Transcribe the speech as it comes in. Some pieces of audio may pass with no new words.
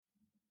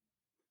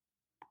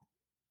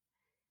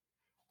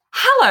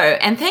Hello,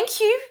 and thank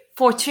you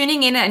for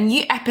tuning in a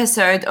new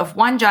episode of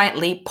One Giant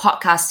Leap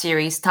podcast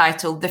series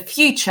titled The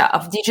Future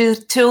of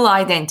Digital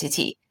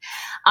Identity.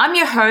 I'm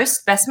your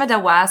host, Besma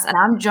Dawaz, and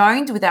I'm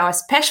joined with our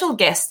special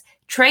guest,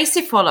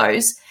 Tracey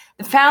Follows,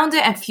 the founder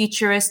and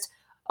futurist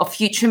of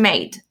Future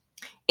Made.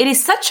 It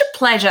is such a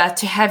pleasure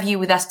to have you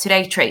with us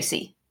today,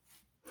 Tracey.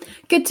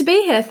 Good to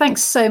be here.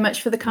 Thanks so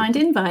much for the kind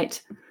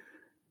invite.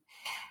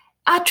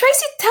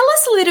 Tracey, tell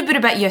us a little bit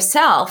about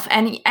yourself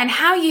and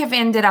how you have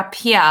ended up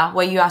here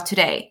where you are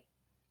today.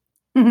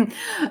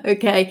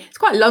 Okay, it's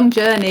quite a long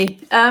journey.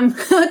 I'll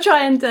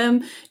try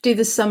and do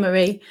the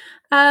summary.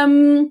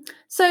 When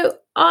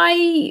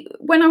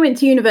I went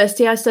to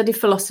university, I studied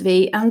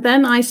philosophy, and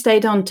then I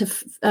stayed on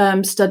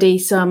to study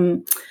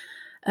some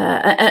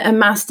a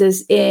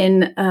master's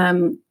in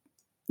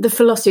the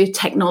philosophy of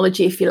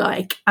technology, if you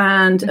like,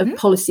 and of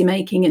policy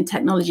making and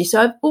technology.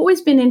 So I've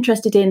always been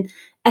interested in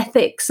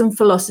ethics and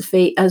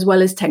philosophy as well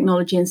as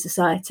technology and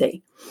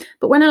society.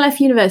 But when I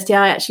left university,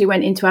 I actually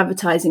went into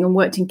advertising and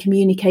worked in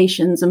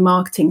communications and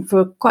marketing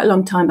for quite a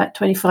long time, about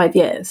 25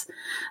 years.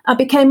 I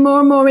became more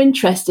and more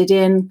interested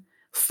in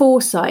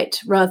foresight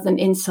rather than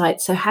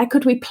insight. So how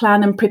could we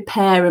plan and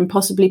prepare and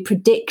possibly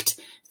predict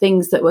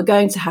things that were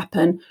going to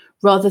happen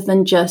rather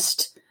than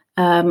just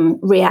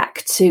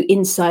react to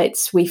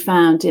insights we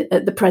found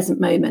at the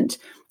present moment?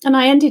 And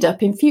I ended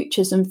up in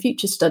futures and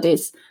future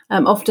studies,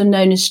 often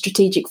known as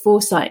strategic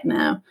foresight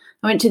now.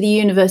 I went to the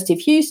University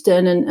of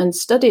Houston and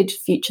studied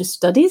future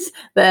studies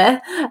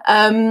there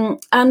and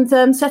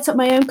set up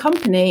my own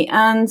company.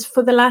 And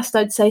for the last,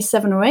 I'd say,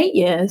 7 or 8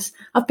 years,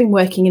 I've been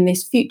working in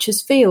this futures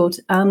field.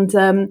 And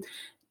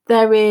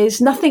there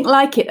is nothing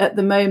like it at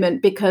the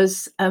moment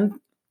because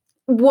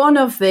one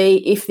of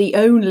the, if the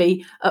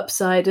only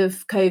upside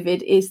of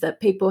COVID is that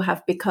people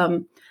have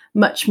become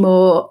much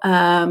more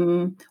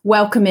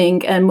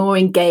welcoming and more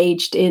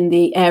engaged in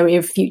the area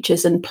of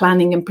futures and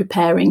planning and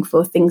preparing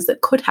for things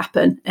that could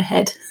happen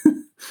ahead.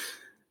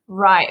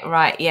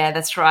 Right. Yeah,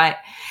 that's right.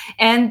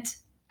 And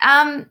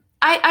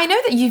I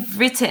know that you've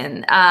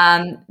written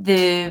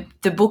the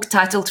book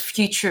titled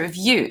Future of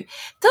You.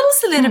 Tell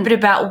us a little bit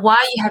about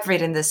why you have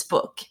written this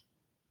book.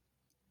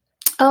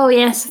 Oh,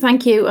 yes,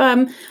 thank you.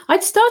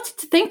 I'd started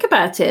to think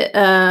about it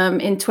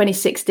in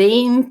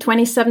 2016,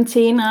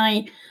 2017.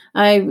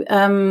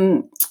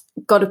 I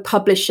got a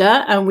publisher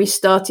and we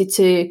started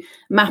to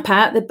map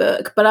out the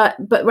book. But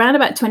around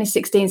about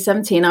 2016,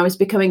 17, I was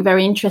becoming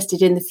very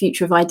interested in the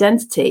future of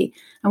identity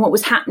and what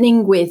was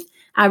happening with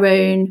our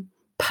own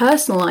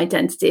personal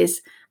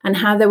identities and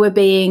how they were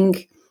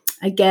being,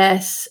 I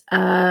guess,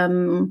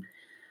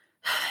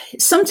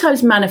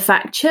 sometimes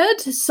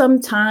manufactured,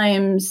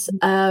 sometimes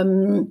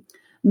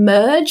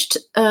merged,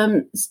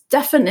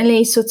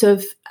 definitely sort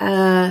of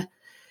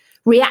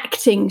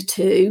reacting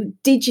to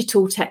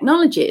digital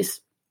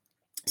technologies.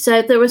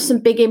 So there were some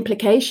big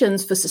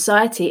implications for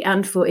society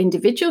and for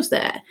individuals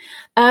there.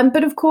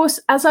 But of course,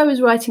 as I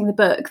was writing the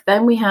book,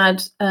 then we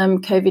had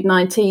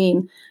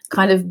COVID-19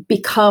 kind of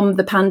become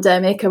the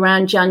pandemic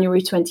around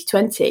January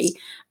 2020.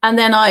 And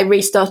then I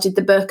restarted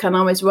the book and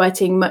I was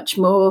writing much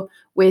more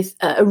with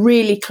a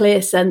really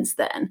clear sense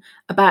then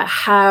about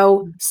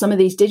how some of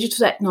these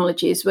digital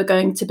technologies were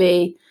going to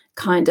be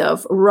kind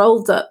of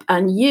rolled up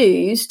and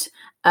used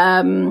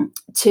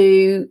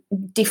to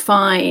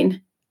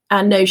define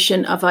our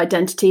notion of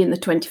identity in the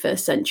 21st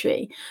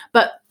century.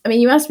 But I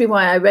mean, you asked me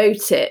why I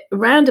wrote it.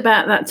 Around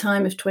about that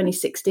time of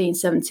 2016,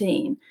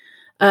 17,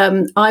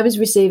 I was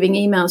receiving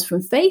emails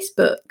from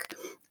Facebook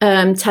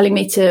telling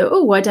me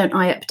why don't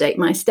I update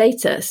my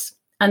status?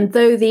 And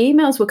though the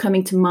emails were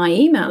coming to my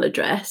email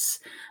address,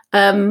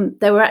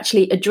 they were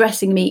actually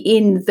addressing me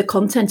in the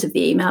content of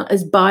the email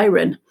as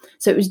Byron.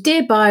 So it was,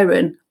 "Dear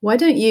Byron, why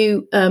don't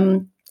you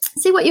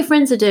see what your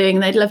friends are doing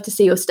and they'd love to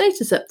see your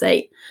status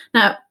update."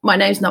 Now, my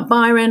name's not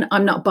Byron.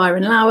 I'm not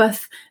Byron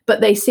Lowath, but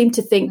they seem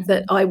to think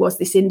that I was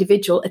this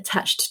individual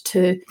attached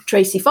to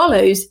Tracey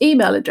Follows'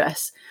 email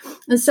address.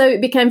 And so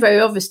it became very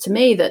obvious to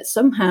me that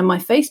somehow my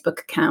Facebook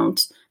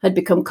account had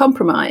become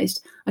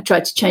compromised. I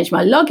tried to change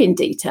my login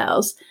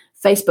details.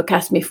 Facebook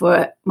asked me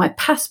for my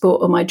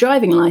passport or my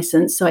driving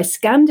license. So I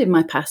scanned in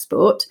my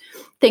passport,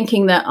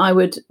 thinking that I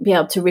would be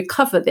able to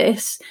recover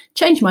this,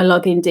 change my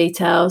login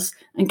details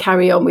and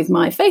carry on with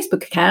my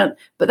Facebook account.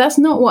 But that's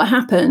not what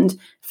happened.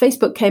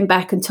 Facebook came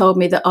back and told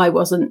me that I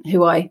wasn't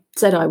who I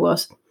said I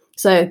was.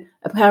 So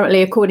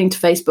apparently, according to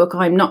Facebook,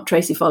 I'm not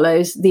Tracey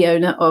Follows, the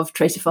owner of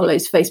Tracey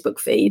Follows' Facebook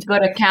feed.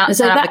 Got a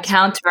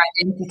counter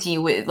identity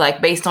with, like,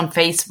 based on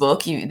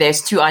Facebook.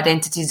 There's two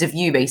identities of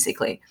you,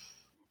 basically.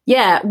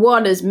 Yeah,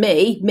 one as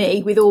me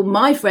with all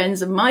my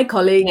friends and my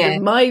colleagues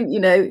and my,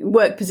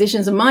 work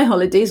positions and my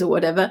holidays or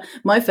whatever,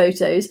 my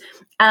photos,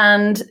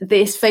 and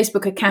this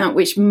Facebook account,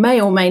 which may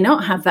or may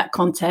not have that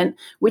content,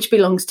 which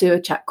belongs to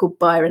a chap called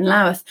Byron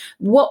Lowath.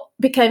 What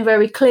became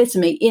very clear to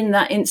me in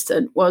that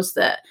instant was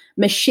that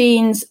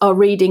machines are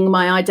reading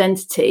my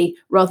identity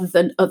rather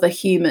than other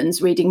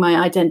humans reading my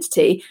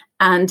identity.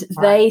 And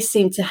they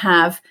seem to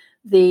have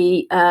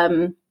the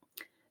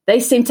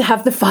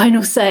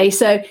final say.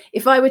 So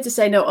if I were to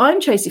say, no,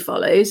 I'm Tracey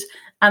Follows,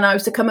 and I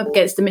was to come up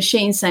against a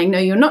machine saying, no,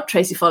 you're not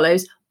Tracey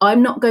Follows,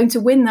 I'm not going to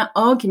win that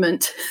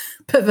argument,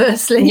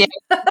 perversely.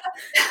 Yeah.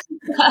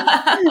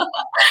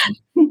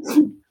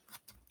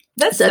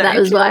 So that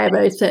was why I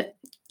wrote it.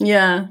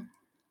 Yeah.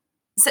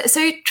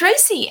 So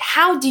Tracey,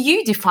 how do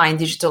you define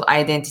digital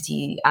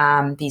identity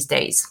these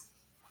days?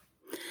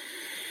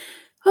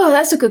 Oh,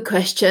 that's a good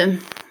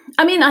question.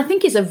 I mean, I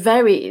think it's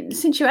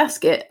since you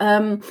ask it,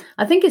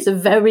 I think it's a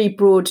very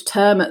broad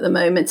term at the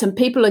moment, and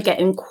people are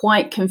getting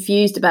quite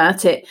confused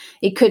about it.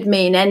 It could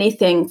mean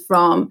anything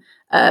from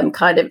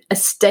kind of a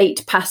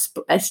state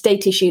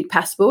issued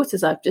passport,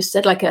 as I've just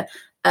said, like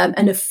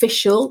an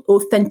official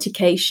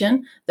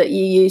authentication that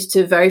you use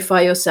to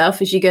verify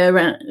yourself as you go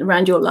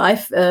around your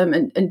life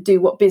and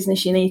do what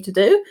business you need to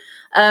do.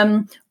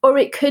 Or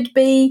it could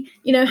be,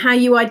 how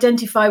you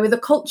identify with a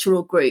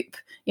cultural group.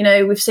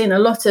 We've seen a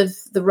lot of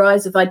the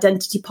rise of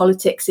identity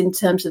politics in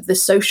terms of the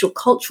social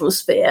cultural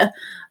sphere,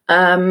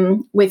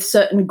 with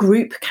certain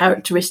group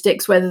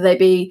characteristics, whether they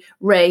be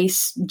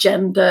race,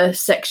 gender,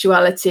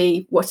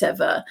 sexuality,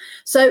 whatever.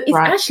 So it's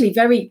actually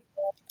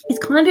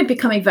it's kind of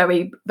becoming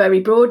very, very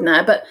broad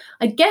now. But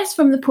I guess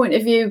from the point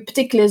of view,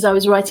 particularly as I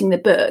was writing the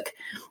book,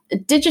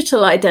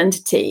 digital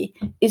identity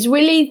is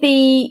really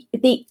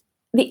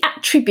the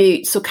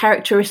attributes or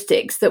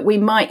characteristics that we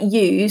might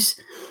use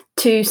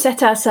to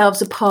set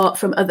ourselves apart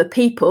from other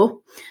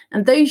people.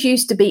 And those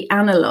used to be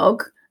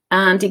analog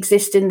and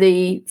exist in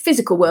the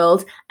physical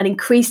world. And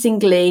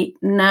increasingly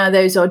now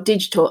those are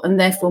digital and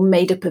therefore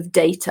made up of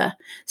data.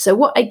 So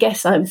what I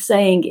guess I'm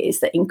saying is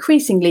that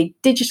increasingly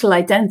digital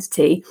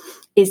identity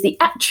is the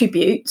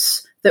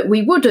attributes that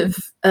we would have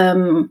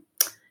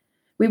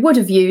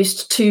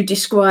used to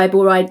describe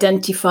or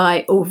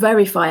identify or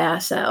verify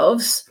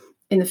ourselves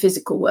in the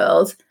physical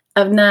world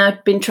have now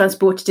been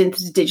transported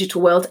into the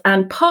digital world.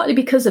 And partly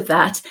because of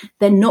that,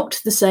 they're not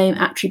the same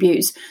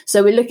attributes.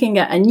 So we're looking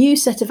at a new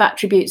set of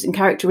attributes and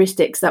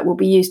characteristics that will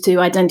be used to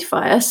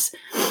identify us,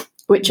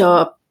 which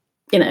are,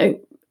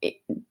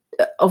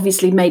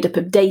 obviously made up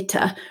of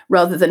data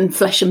rather than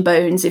flesh and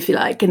bones, if you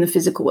like, in the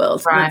physical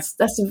world. Right.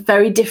 That's a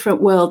very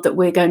different world that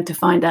we're going to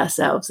find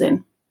ourselves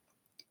in.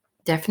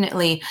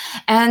 Definitely.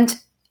 And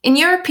in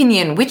your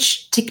opinion,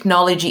 which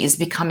technology is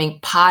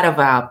becoming part of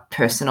our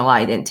personal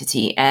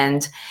identity,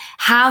 and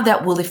how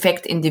that will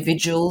affect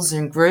individuals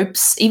and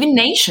groups, even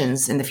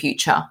nations in the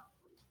future?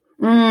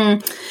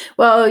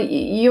 Well,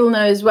 you'll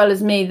know as well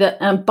as me that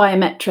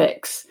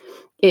biometrics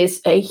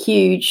is a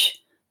huge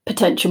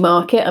potential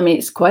market. I mean,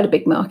 it's quite a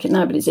big market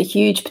now, but it's a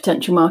huge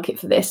potential market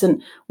for this.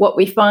 And what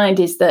we find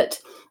is that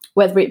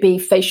whether it be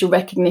facial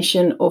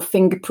recognition or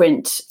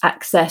fingerprint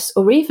access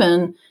or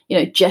even,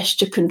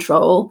 gesture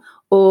control,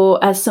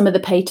 or as some of the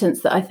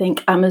patents that I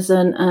think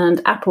Amazon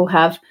and Apple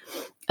have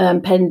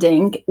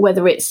pending,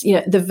 whether it's,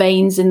 the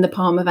veins in the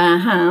palm of our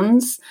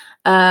hands,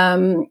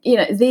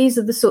 these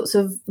are the sorts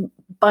of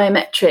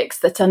biometrics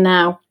that are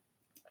now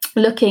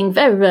looking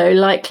very, very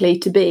likely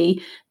to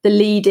be the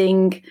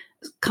leading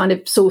kind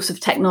of source of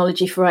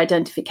technology for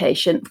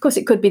identification. Of course,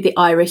 it could be the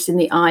iris in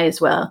the eye as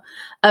well.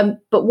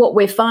 But what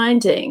we're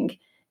finding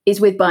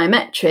is with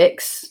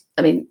biometrics,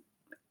 I mean,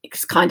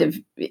 it's kind of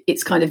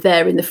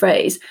there in the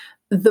phrase,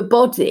 the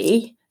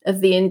body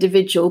of the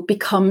individual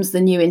becomes the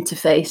new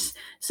interface.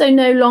 So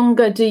no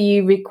longer do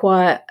you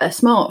require a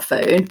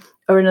smartphone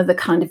or another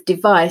kind of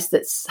device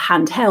that's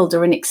handheld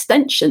or an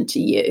extension to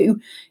you.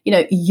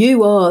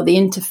 You are the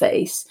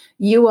interface.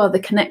 You are the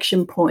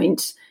connection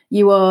point.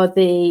 You are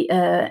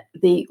the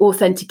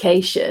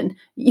authentication.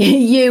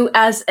 You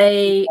as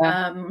a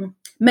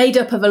made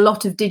up of a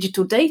lot of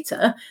digital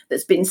data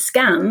that's been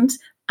scanned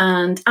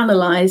and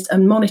analysed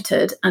and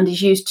monitored and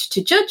is used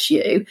to judge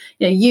you.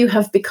 You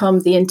have become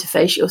the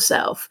interface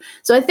yourself.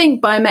 So I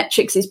think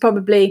biometrics is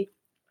probably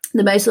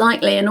the most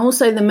likely and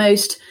also the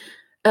most,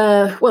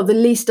 the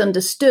least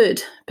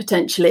understood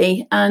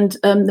potentially, and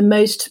the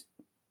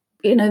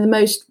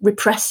most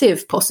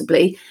repressive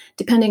possibly,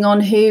 depending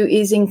on who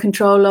is in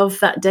control of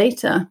that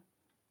data.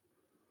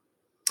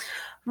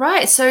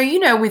 Right. So,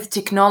 with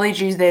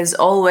technology, there's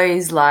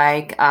always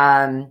like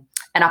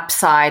an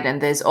upside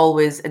and there's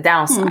always a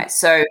downside.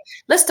 So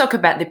let's talk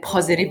about the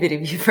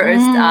positivity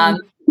first.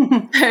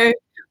 So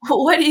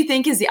what do you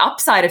think is the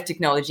upside of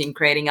technology in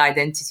creating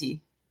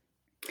identity?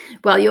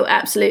 Well, you're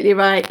absolutely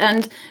right.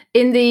 And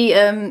in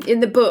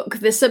the book,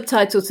 the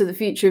subtitle to The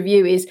Future of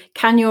You is,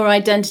 Can Your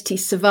Identity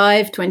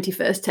Survive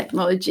 21st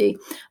Technology?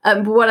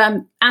 What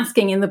I'm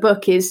asking in the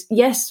book is,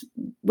 yes,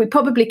 we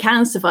probably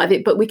can survive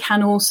it, but we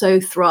can also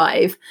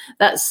thrive.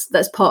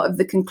 That's part of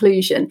the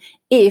conclusion.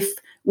 If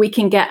we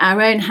can get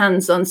our own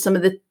hands on some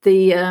of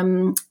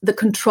the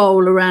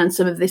control around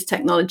some of this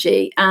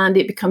technology, and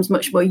it becomes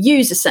much more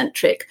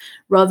user-centric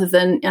rather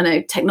than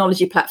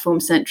technology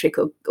platform-centric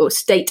or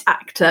state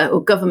actor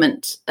or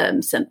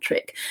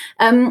government-centric.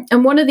 And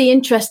one of the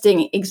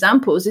interesting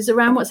examples is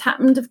around what's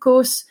happened, of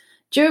course,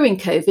 during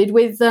COVID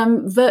with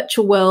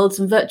virtual worlds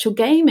and virtual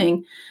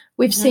gaming.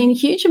 We've seen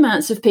huge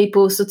amounts of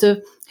people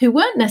who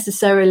weren't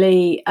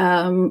necessarily,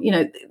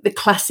 the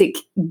classic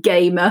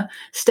gamer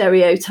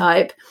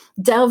stereotype,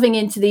 delving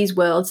into these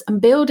worlds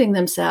and building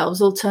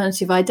themselves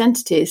alternative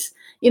identities.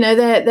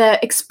 They're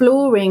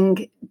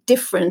exploring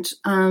different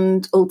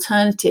and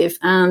alternative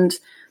and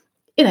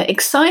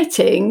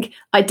exciting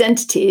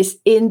identities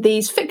in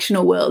these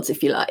fictional worlds,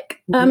 if you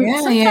like.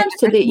 Sometimes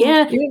to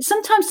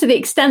the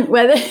extent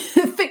where the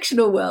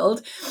fictional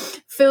world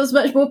feels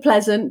much more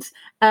pleasant,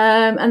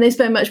 and they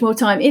spend much more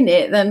time in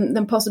it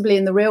than possibly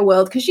in the real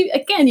world, because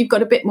you've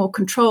got a bit more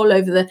control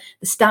over the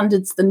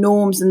standards, the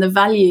norms, and the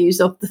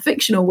values of the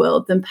fictional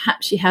world than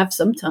perhaps you have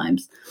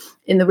sometimes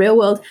in the real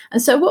world.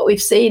 And so what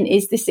we've seen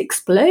is this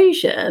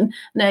explosion.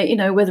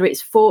 Now, whether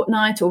it's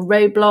Fortnite or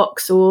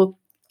Roblox or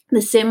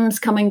The Sims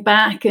coming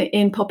back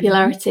in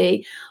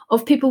popularity,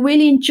 of people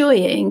really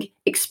enjoying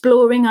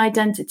exploring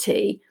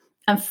identity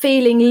and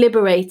feeling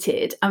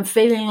liberated and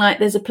feeling like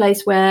there's a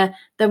place where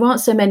there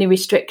aren't so many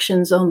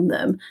restrictions on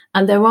them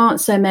and there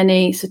aren't so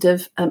many sort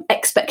of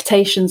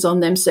expectations on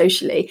them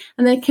socially,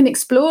 and they can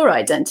explore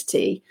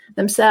identity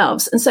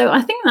themselves. And so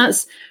I think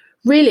that's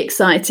really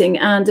exciting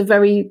and a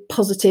very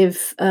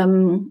positive,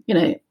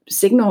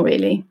 signal,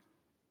 really.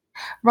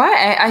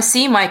 Right. I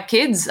see my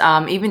kids,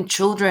 even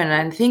children,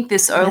 and I think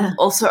this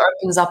also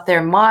opens up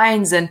their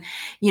minds and,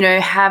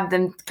 have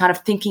them kind of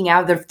thinking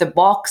out of the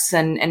box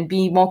and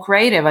be more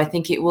creative. I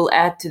think it will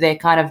add to their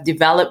kind of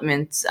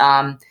development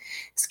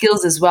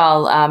skills as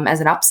well,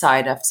 as an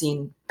upside I've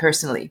seen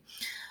personally.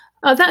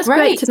 Oh, that's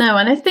great to know.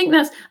 And I think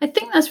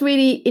that's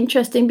really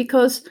interesting,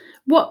 because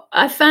what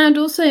I found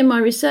also in my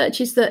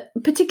research is that,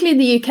 particularly in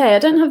the UK, I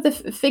don't have the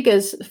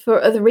figures for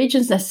other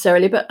regions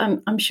necessarily, but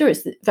I'm sure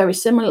it's very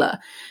similar.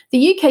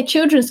 The UK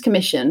Children's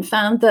Commission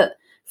found that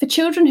for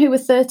children who were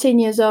 13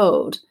 years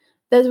old,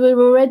 there were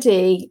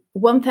already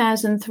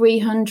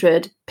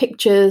 1,300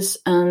 pictures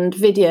and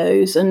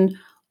videos and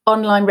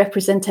online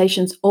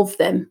representations of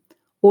them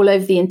all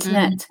over the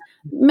internet,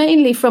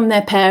 mainly from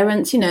their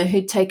parents,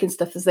 who'd taken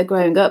stuff as they're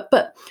growing up.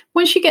 But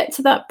once you get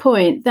to that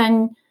point,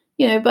 then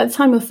by the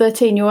time you're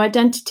 13, your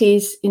identity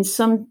is in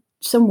some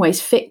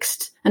ways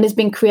fixed and has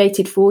been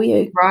created for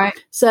you. Right.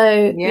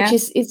 So,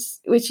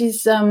 which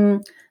is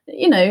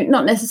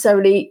not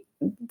necessarily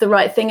the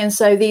right thing. And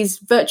so these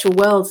virtual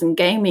worlds and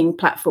gaming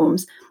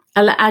platforms,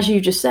 as you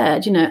just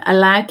said,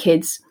 allow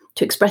kids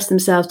to express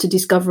themselves, to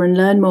discover and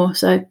learn more.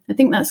 So I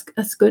think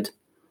that's good.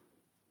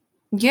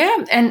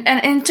 Yeah, and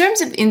in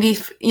terms of in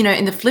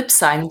the flip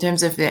side, in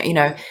terms of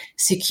the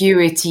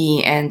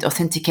security and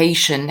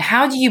authentication,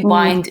 how do you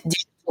bind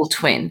digital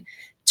twin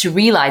to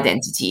real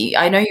identity?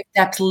 I know you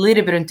tapped a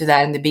little bit into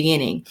that in the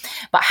beginning,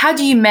 but how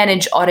do you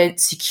manage audit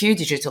secure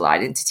digital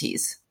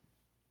identities?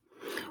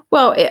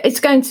 Well,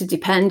 it's going to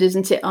depend,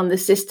 isn't it, on the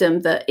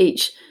system that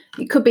it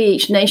could be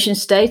each nation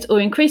state, or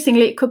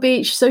increasingly it could be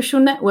each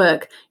social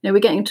network. We're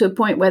getting to a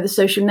point where the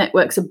social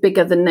networks are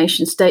bigger than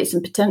nation states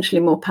and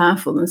potentially more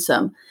powerful than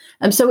some.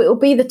 So it will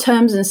be the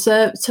terms of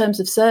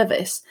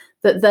service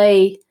that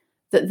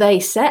they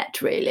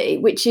set, really,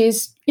 which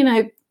is,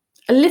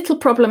 a little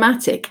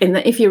problematic in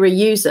that if you're a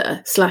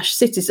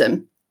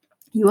user/citizen,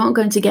 you aren't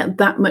going to get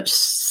that much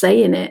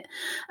say in it.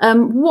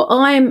 What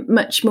I'm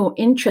much more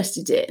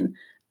interested in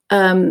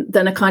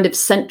than a kind of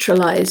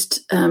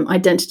centralized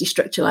identity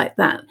structure like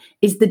that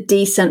is the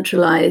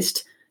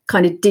decentralized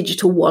kind of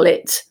digital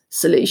wallet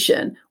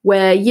solution,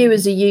 where you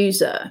as a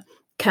user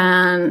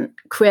can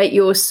create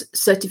your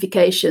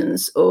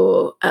certifications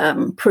or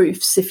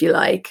proofs, if you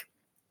like,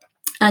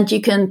 and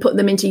you can put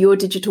them into your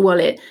digital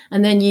wallet,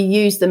 and then you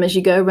use them as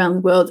you go around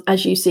the world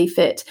as you see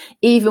fit,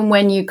 even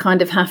when you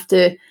kind of have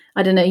to,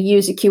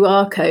 use a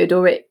QR code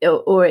or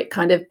it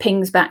kind of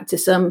pings back to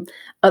some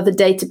other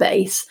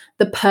database.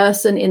 The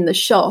person in the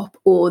shop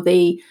or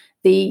the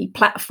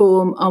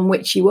platform on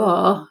which you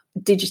are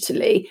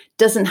digitally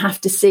doesn't have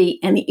to see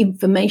any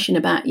information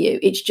about you.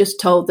 It's just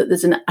told that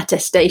there's an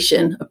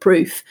attestation, a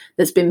proof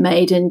that's been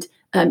made, and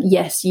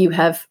yes, you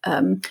have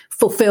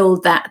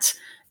fulfilled that.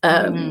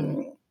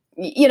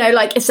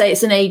 Like I say,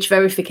 it's an age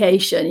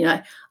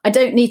verification. I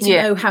don't need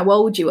to know how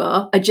old you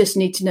are. I just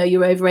need to know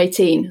you're over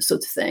 18,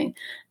 sort of thing.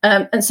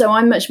 And so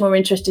I'm much more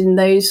interested in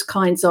those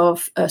kinds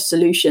of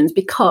solutions,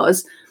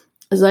 because,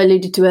 as I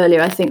alluded to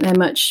earlier, I think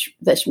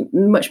that's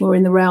much more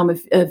in the realm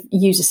of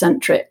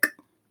user-centric.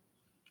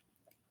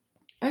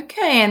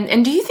 Okay,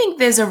 and do you think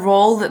there's a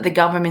role that the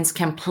governments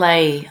can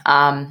play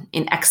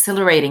in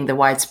accelerating the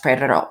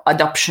widespread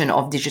adoption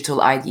of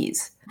digital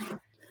IDs?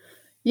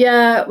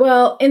 Yeah,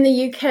 well, in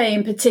the UK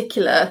in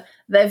particular,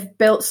 they've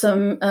built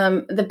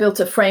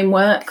a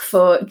framework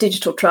for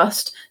digital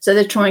trust. So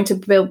they're trying to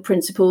build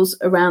principles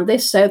around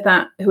this so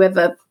that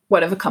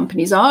whatever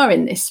companies are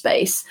in this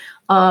space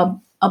are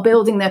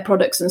building their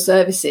products and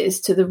services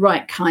to the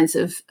right kinds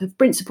of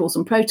principles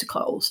and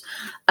protocols.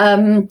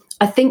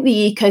 I think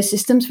the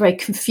ecosystem's very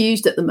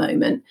confused at the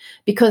moment,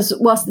 because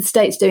whilst the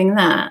state's doing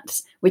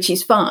that, which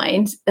is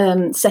fine,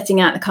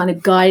 setting out the kind of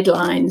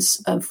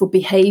guidelines for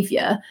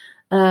behaviour,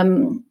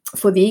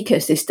 for the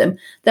ecosystem,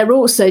 they're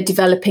also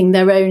developing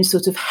their own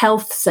sort of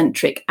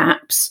health-centric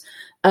apps,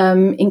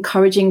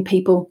 encouraging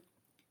people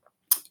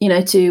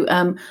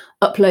to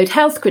upload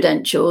health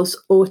credentials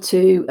or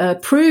to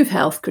prove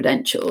health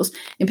credentials.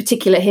 In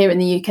particular, here in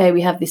the UK,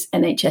 we have this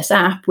NHS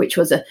app, which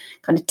was a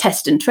kind of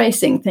test and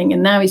tracing thing,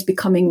 and now is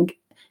becoming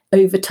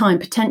over time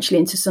potentially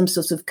into some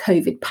sort of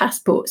COVID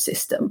passport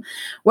system.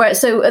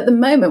 So at the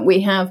moment,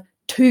 we have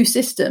two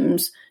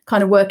systems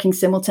kind of working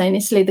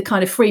simultaneously, the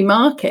kind of free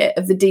market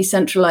of the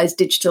decentralized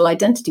digital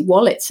identity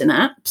wallets and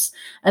apps.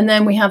 And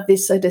then we have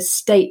this sort of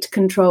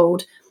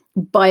state-controlled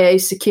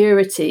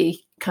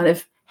biosecurity kind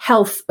of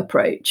health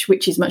approach,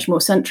 which is much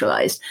more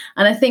centralized.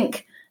 And I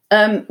think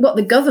what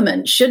the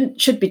government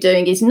should be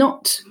doing is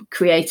not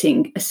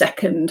creating a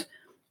second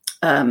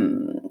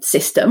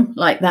system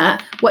like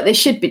that. What they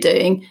should be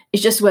doing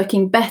is just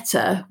working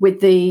better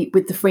with the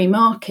free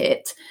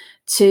market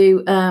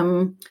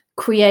to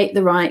create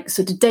the right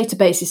sort of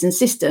databases and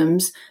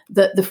systems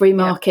that the free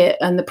market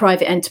and the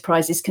private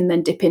enterprises can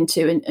then dip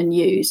into and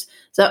use.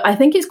 So I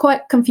think it's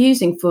quite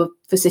confusing for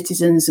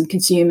citizens and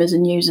consumers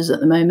and users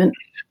at the moment.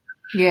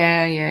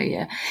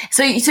 Yeah.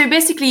 So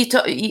basically,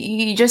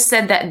 you just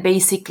said that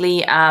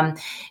basically,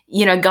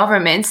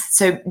 governments.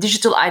 So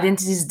digital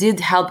identities did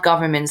help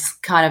governments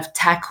kind of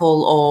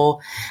tackle or,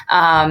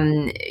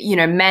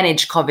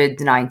 manage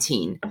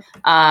COVID-19.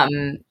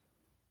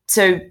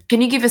 So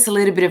can you give us a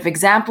little bit of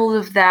example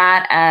of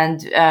that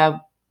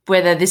and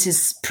whether this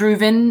is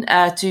proven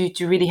to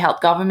really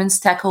help governments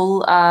tackle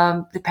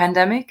the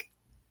pandemic?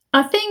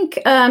 I think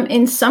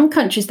in some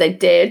countries they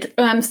did.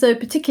 So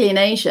particularly in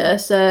Asia,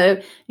 so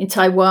in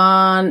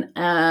Taiwan,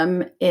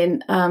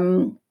 in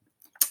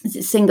is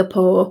it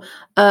Singapore,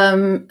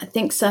 I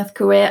think South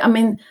Korea. I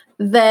mean,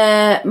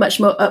 they're much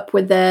more up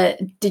with their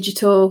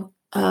digital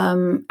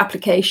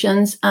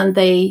applications, and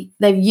they've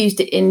used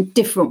it in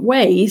different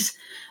ways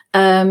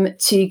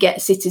to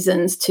get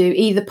citizens to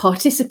either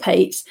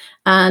participate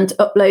and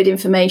upload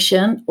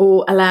information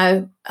or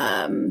allow.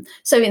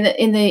 So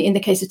in the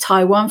case of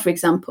Taiwan, for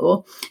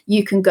example,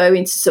 you can go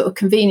into sort of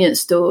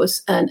convenience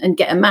stores and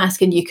get a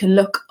mask, and you can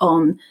look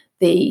on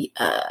the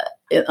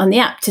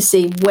app to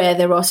see where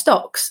there are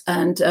stocks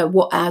and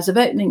what hours of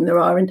opening there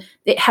are, and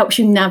it helps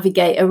you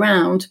navigate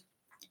around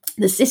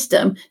the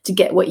system to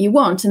get what you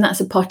want. And that's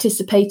a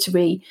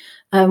participatory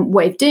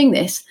way of doing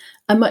this.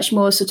 A much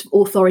more sort of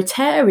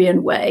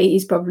authoritarian way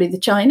is probably the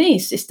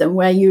Chinese system,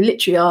 where you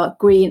literally are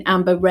green,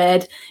 amber,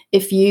 red.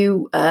 If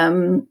you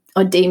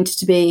are deemed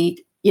to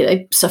be,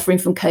 suffering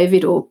from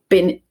COVID or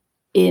been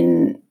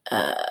in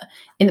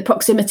the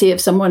proximity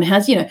of someone who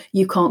has,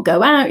 you can't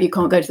go out, you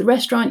can't go to the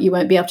restaurant, you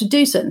won't be able to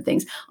do certain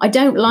things. I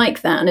don't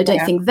like that. And I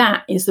don't think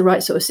that is the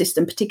right sort of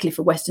system, particularly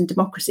for Western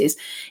democracies.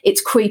 It's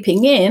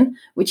creeping in,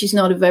 which is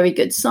not a very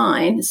good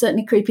sign. It's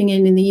certainly creeping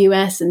in the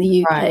US and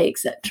the UK,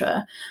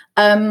 etc.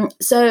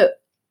 So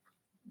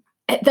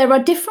there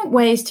are different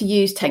ways to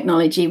use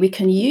technology. We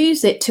can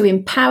use it to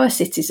empower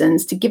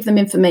citizens, to give them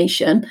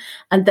information,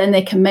 and then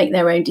they can make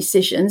their own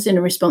decisions in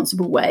a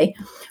responsible way.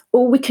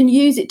 Or we can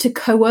use it to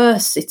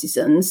coerce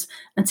citizens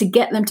and to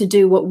get them to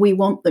do what we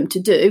want them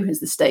to do, as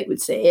the state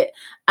would see it,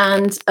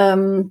 and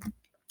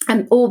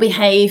all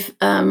behave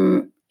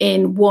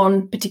in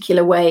one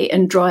particular way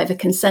and drive a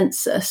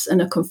consensus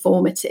and a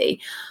conformity.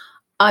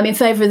 I'm in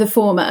favour of the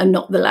former and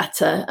not the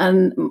latter.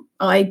 And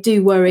I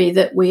do worry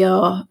that we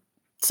are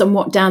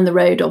somewhat down the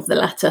road of the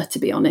latter, to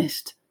be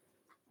honest.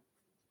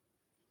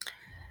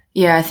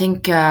 Yeah, I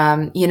think,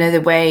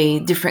 the way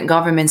different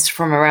governments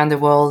from around the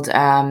world,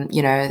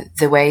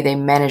 the way they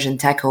manage and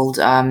tackled,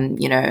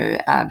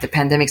 the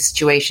pandemic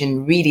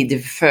situation really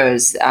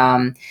differs.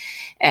 You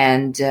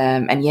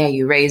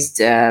raised,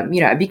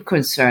 a big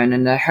concern,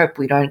 and I hope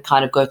we don't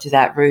kind of go to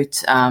that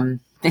route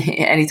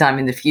anytime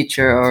in the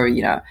future or,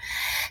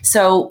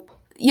 So,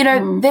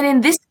 then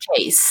in this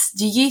case,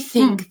 do you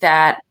think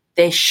that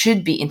there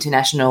should be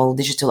international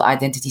digital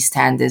identity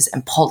standards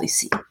and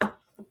policy?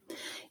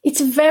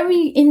 It's a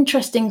very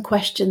interesting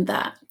question,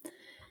 that.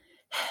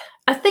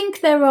 I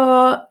think there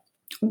are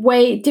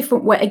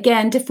different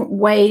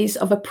ways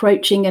of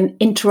approaching an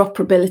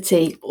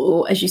interoperability,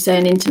 or as you say,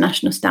 an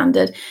international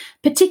standard,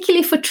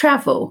 particularly for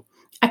travel.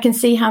 I can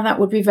see how that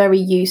would be very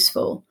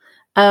useful.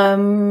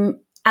 And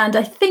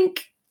I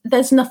think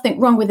there's nothing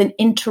wrong with an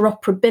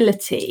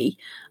interoperability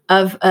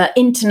of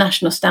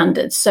international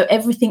standards. So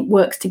everything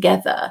works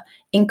together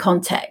in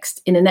context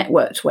in a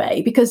networked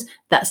way, because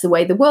that's the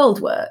way the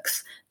world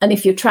works. And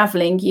if you're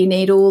traveling, you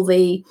need all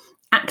the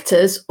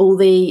actors, all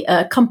the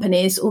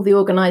companies, all the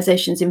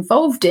organizations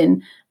involved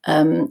in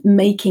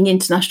making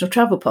international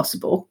travel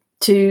possible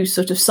to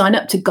sort of sign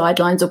up to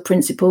guidelines or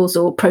principles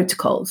or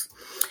protocols.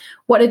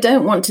 What I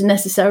don't want to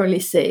necessarily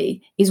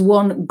see is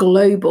one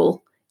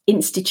global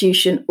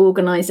institution,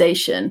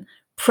 organization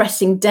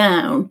pressing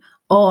down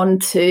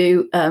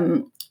onto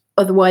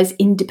otherwise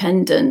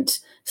independent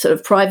sort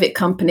of private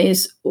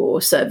companies or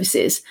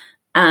services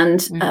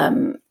and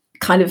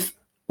kind of,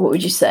 what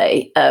would you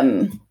say,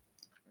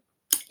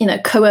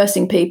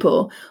 coercing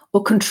people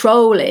or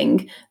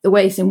controlling the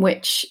ways in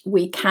which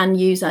we can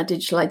use our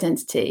digital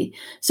identity.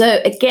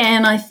 So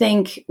again, I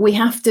think we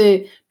have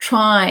to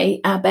try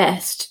our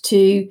best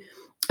to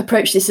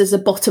approach this as a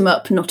bottom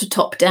up, not a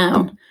top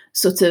down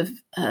sort of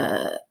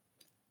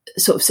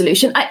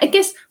solution. I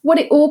guess what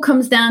it all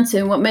comes down to,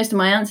 and what most of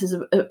my answers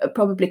are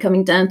probably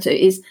coming down to,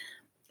 is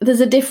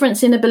there's a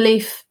difference in a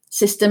belief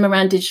system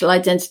around digital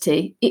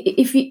identity.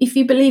 If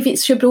you believe it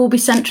should all be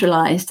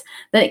centralized,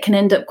 then it can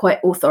end up quite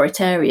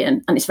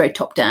authoritarian and it's very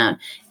top down.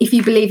 If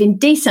you believe in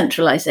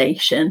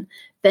decentralization,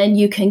 then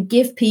you can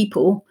give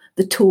people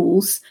the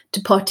tools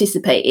to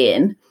participate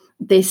in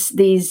these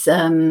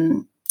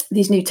new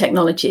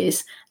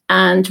technologies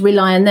and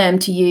rely on them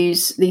to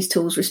use these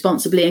tools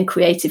responsibly and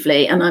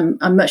creatively. And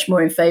I'm much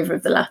more in favor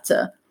of the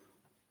latter.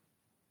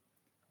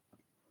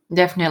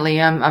 Definitely,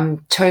 I'm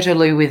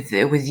totally with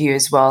you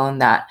as well on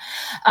that.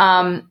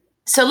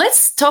 So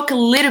let's talk a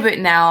little bit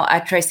now,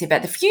 Tracey,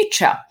 about the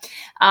future.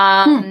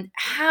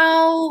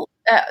 How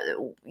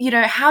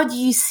how do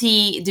you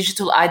see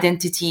digital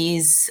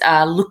identities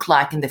look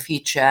like in the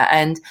future,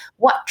 and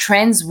what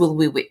trends will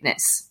we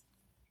witness?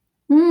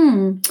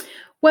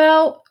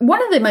 Well,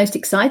 one of the most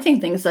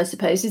exciting things, I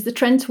suppose, is the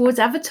trend towards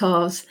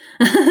avatars.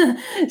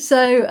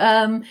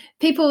 So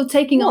people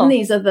taking on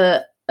these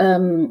other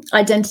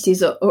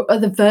identities or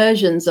other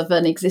versions of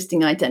an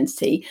existing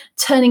identity,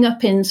 turning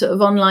up in sort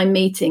of online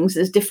meetings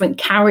as different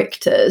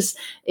characters,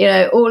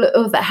 all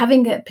of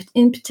that,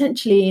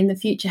 potentially in the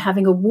future,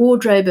 having a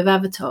wardrobe of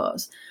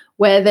avatars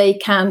where they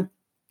can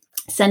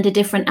send a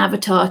different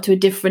avatar to a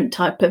different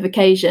type of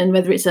occasion,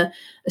 whether it's a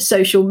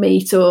social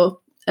meet or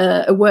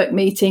a work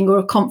meeting or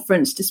a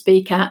conference to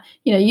speak at.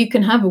 You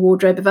can have a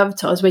wardrobe of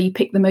avatars where you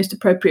pick the most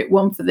appropriate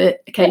one for the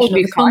occasion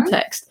or the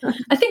context.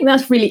 I think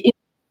that's really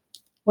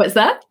What's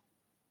that?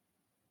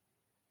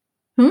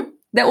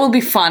 That will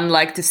be fun,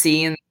 to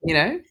see, and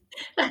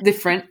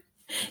different.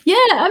 Yeah,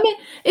 I mean,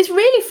 it's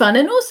really fun,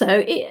 and also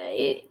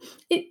it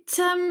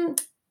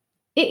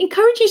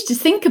encourages you to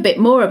think a bit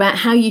more about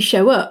how you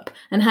show up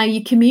and how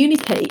you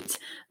communicate,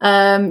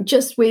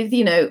 just with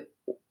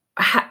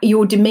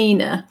your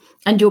demeanour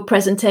and your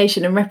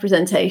presentation and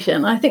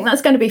representation. I think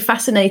that's going to be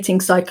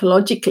fascinating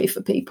psychologically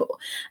for people.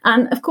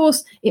 And of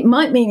course, it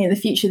might mean in the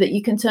future that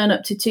you can turn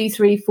up to 2,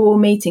 3, 4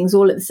 meetings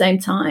all at the same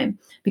time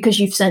because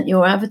you've sent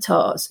your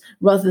avatars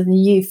rather than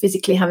you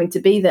physically having to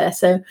be there.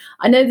 So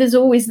I know there's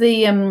always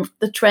the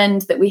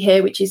trend that we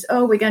hear, which is,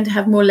 we're going to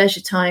have more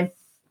leisure time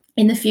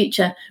in the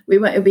future.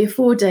 It'll be a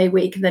 4-day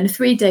week and then a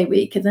 3-day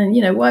week. And then,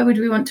 why would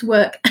we want to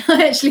work?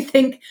 I actually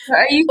think... So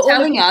are you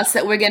telling us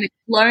that we're going to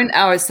clone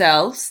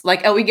ourselves?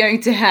 Are we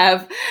going to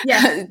have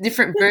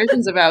different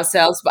versions of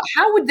ourselves? But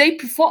how would they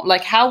perform?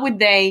 How would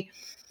they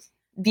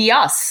be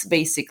us,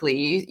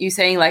 basically? You're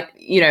saying,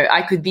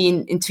 I could be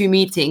in 2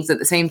 meetings at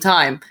the same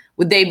time.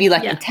 Would they be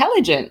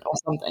intelligent or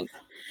something?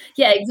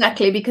 Yeah,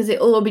 exactly, because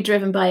it will all be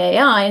driven by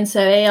AI. And so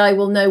AI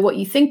will know what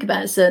you think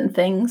about certain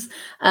things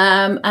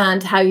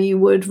and how you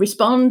would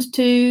respond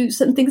to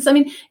certain things. I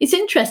mean, it's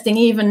interesting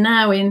even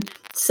now in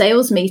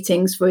sales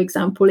meetings, for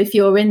example, if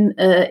you're in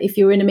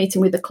a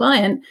meeting with a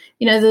client,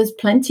 there's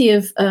plenty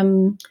of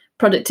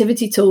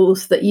productivity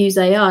tools that use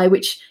AI,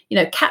 which,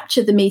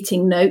 capture the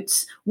meeting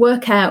notes,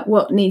 work out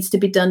what needs to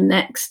be done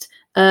next,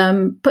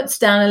 puts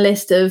down a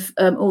list of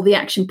all the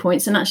action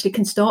points and actually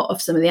can start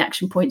off some of the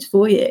action points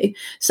for you.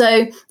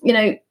 So,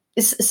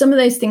 some of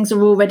those things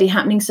are already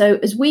happening. So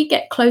as we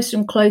get closer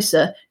and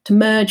closer to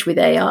merge with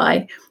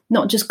AI,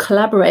 not just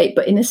collaborate,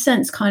 but in a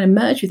sense, kind of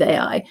merge with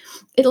AI,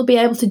 it'll be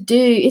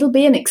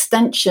an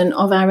extension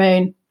of our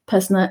own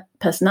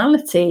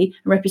personality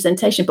and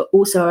representation, but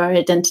also our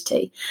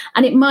identity.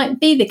 And it might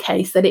be the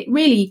case that it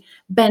really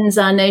bends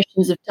our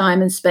notions of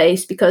time and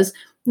space, because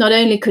not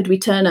only could we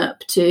turn up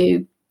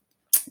to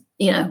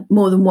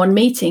more than one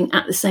meeting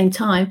at the same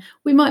time,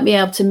 we might be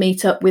able to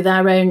meet up with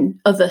our own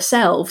other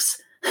selves.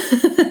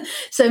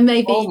 So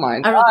maybe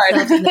our other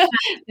selves in the past,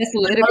 it's a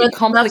little bit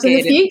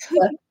complicated.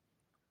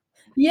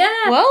 Yeah,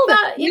 well,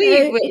 but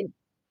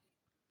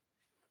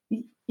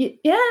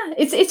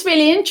it's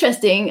really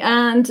interesting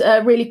and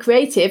really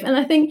creative. And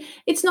I think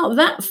it's not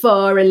that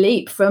far a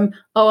leap from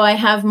I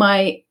have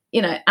my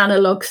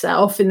analog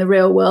self in the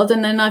real world,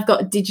 and then I've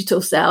got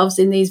digital selves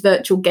in these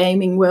virtual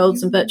gaming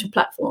worlds and virtual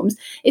platforms.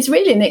 It's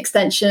really an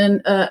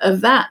extension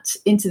of that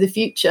into the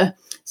future.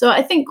 So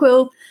I think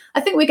we're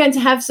going to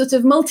have sort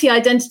of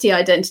multi-identity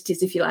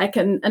identities, if you like,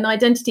 and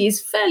identity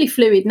is fairly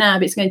fluid now,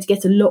 but it's going to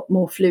get a lot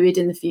more fluid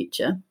in the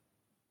future.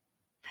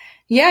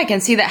 Yeah, I can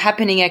see that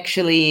happening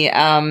actually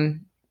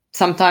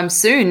sometime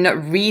soon,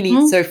 not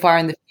really so far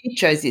in the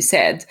future, as you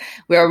said.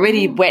 We're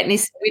already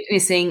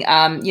witnessing,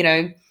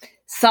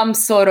 some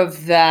sort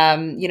of,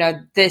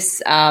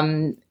 this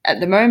at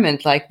the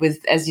moment,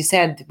 with, as you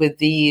said, with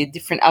the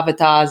different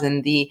avatars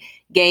and the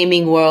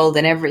gaming world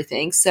and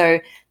everything. So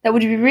that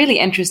would be really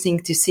interesting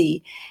to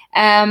see.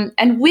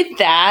 And with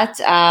that,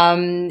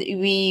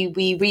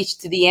 we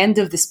reached the end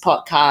of this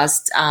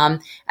podcast. And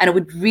I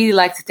would really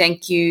like to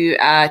thank you,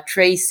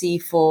 Tracey,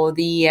 for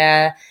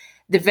the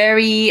the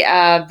very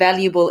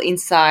valuable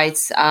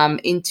insights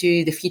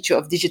into the future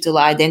of digital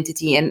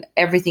identity and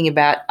everything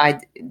about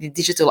the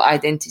digital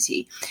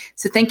identity.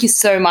 So thank you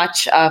so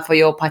much for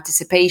your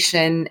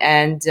participation,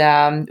 and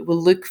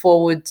we'll look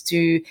forward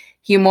to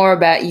hear more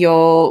about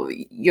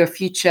your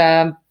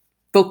future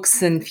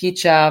books and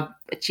future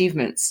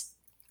achievements.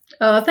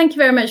 Oh, thank you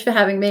very much for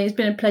having me. It's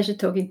been a pleasure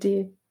talking to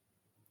you.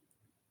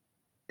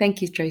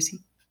 Thank you, Tracey.